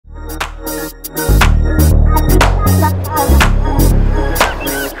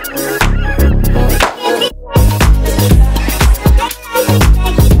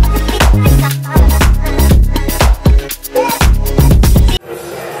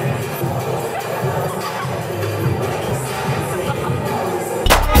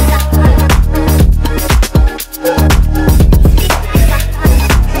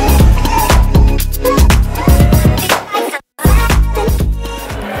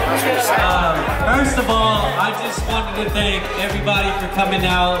to thank everybody for coming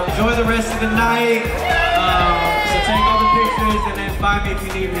out. Enjoy the rest of the night. So take all the pictures and then find me if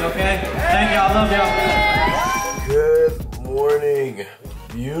you need me, okay? Thank y'all. Love y'all. Good morning,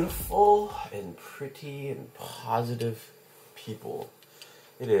 beautiful and pretty and positive people.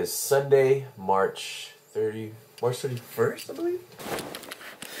 It is Sunday, March 31st, I believe.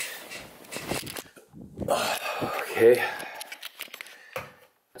 Okay.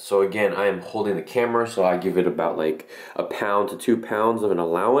 So again, I am holding the camera, so I give it about like a pound to 2 pounds of an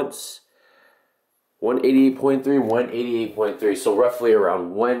allowance. 188.3, 188.3, so roughly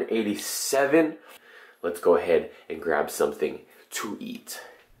around 187. Let's go ahead and grab something to eat.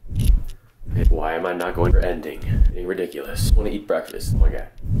 Why am I not going for ending? Being ridiculous. I want to eat breakfast. Oh my god.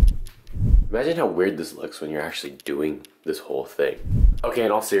 Imagine how weird this looks when you're actually doing this whole thing. Okay,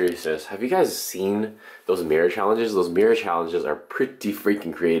 in all seriousness, have you guys seen those mirror challenges? Those mirror challenges are pretty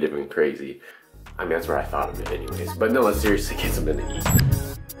freaking creative and crazy. I mean, that's what I thought of it anyways. But no, let's seriously get something to eat.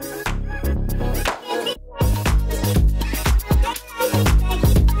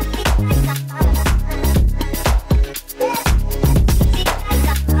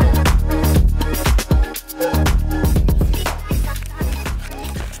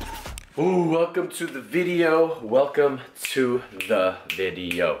 Welcome to the video. Welcome to the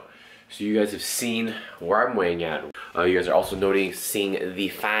video. So you guys have seen where I'm weighing at. You guys are also seeing the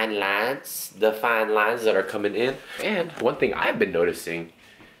fine lines that are coming in. And one thing I've been noticing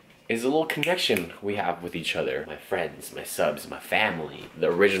is a little connection we have with each other. My friends, my subs, my family, the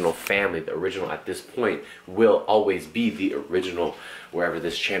original at this point will always be the original wherever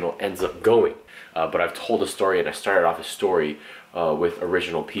this channel ends up going. But I've told a story, and I started off a story with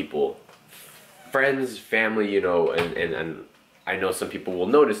original people. Friends, family, you know, and I know some people will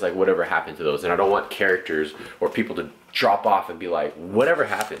notice like whatever happened to those, and I don't want characters or people to drop off and be like, whatever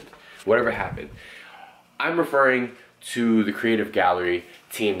happened. I'm referring to the creative gallery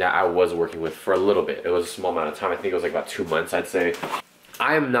team that I was working with for a little bit. It was a small amount of time. I think it was like about 2 months, I'd say.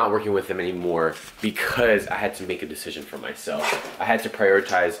 I am not working with them anymore because I had to make a decision for myself. I had to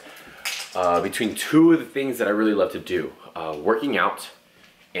prioritize between two of the things that I really love to do, working out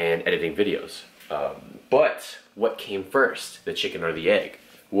and editing videos. But what came first, the chicken or the egg?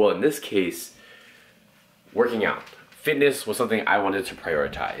 Well, in this case, working out. Fitness was something I wanted to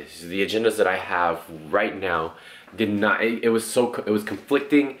prioritize. The agendas that I have right now did not, it was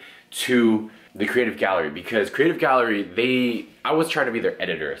conflicting to the creative gallery, because creative gallery, I was trying to be their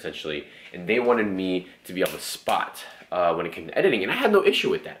editor essentially, and they wanted me to be on the spot when it came to editing, and I had no issue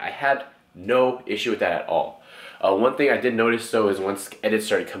with that. I had no issue with that at all. One thing I did notice though is once edits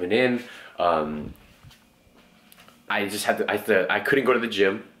started coming in, I couldn't go to the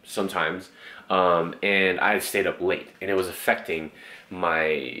gym sometimes, and I stayed up late, and it was affecting my,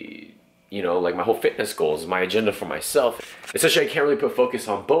 you know, like my whole fitness goals, my agenda for myself. Essentially, I can't really put focus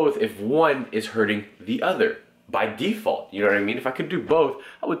on both if one is hurting the other by default. You know what I mean? If I could do both,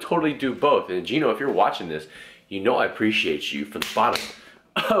 I would totally do both. And Gino, if you're watching this, you know I appreciate you from the bottom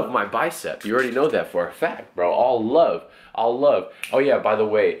of my bicep. You already know that for a fact, bro. All love. Oh yeah, by the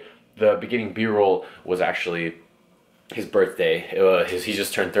way, the beginning B-roll was actually his birthday. He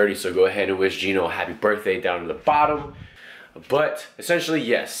just turned 30, so go ahead and wish Gino a happy birthday down in the bottom. But essentially,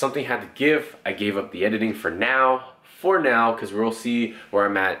 yes, something had to give. I gave up the editing for now, because we'll see where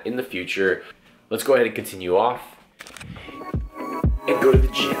I'm at in the future. Let's go ahead and continue off and go to the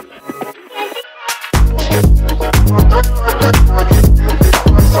gym.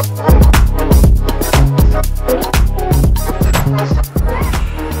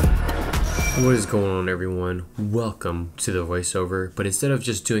 What is going on, everyone? Welcome to the voiceover, but instead of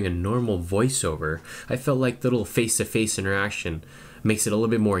just doing a normal voiceover, I felt like the little face-to-face interaction makes it a little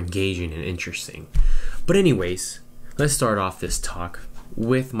bit more engaging and interesting. But anyways, let's start off this talk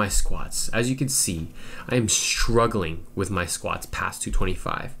with my squats. As you can see, I am struggling with my squats past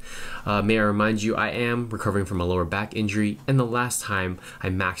 225. May I remind you, I am recovering from a lower back injury, and the last time I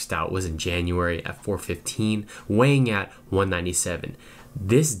maxed out was in January at 415, weighing at 197.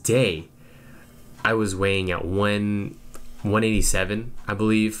 This day, I was weighing at 187, I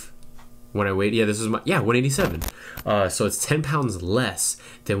believe, when I weighed. Yeah, this was 187. So it's 10 pounds less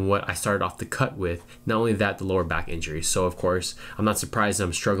than what I started off the cut with. Not only that, the lower back injury. So of course, I'm not surprised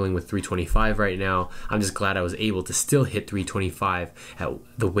I'm struggling with 325 right now. I'm just glad I was able to still hit 325 at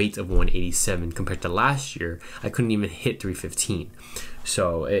the weight of 187 compared to last year. I couldn't even hit 315.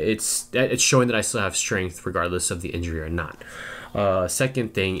 So it's showing that I still have strength regardless of the injury or not.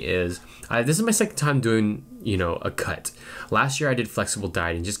 Second thing is, this is my second time doing you know, a cut. Last year I did flexible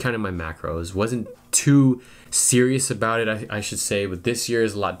dieting, just kind of my macros. Wasn't too serious about it, I should say, but this year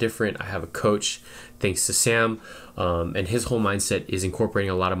is a lot different. I have a coach, thanks to Sam, and his whole mindset is incorporating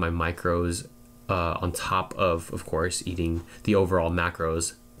a lot of my micros on top of course, eating the overall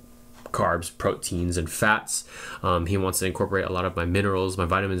macros, carbs, proteins, and fats. He wants to incorporate a lot of my minerals, my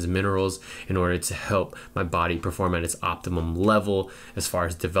vitamins and minerals, in order to help my body perform at its optimum level as far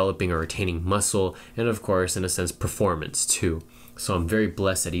as developing or retaining muscle, and of course, in a sense, performance too. So I'm very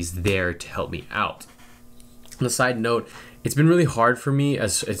blessed that he's there to help me out. On a side note, it's been really hard for me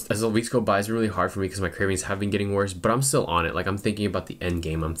as the weeks go by. It's been really hard for me because my cravings have been getting worse, but I'm still on it. Like, I'm thinking about the end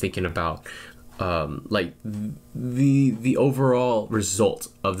game. I'm thinking about like the overall result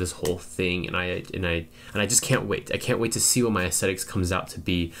of this whole thing, and I just can't wait. I can't wait to see what my aesthetics comes out to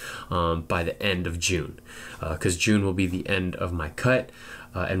be by the end of June, because June will be the end of my cut,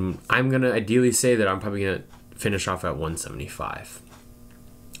 and I'm gonna ideally say that I'm probably gonna finish off at 175.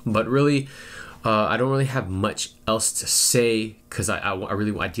 But really, I don't really have much else to say, because I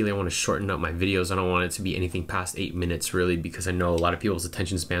really ideally I want to shorten up my videos. I don't want it to be anything past 8 minutes, really, because I know a lot of people's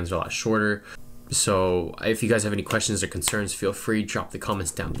attention spans are a lot shorter. So if you guys have any questions or concerns, feel free, drop the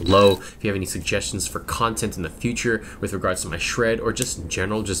comments down below. If you have any suggestions for content in the future with regards to my shred, or just in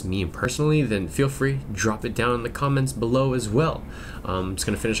general, just me personally, then feel free, drop it down in the comments below as well. I'm just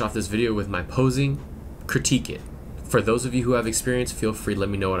going to finish off this video with my posing. Critique it. For those of you who have experience, feel free, let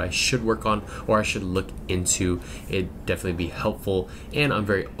me know what I should work on or I should look into. It'd definitely be helpful, and I'm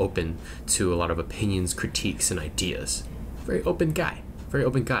very open to a lot of opinions, critiques, and ideas. Very open guy. Very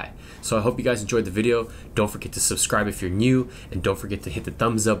open guy. So I hope you guys enjoyed the video. Don't forget to subscribe if you're new, and don't forget to hit the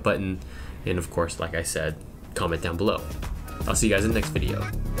thumbs up button, and of course, like I said, comment down below. I'll see you guys in the next video.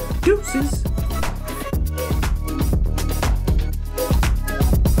 Deuces!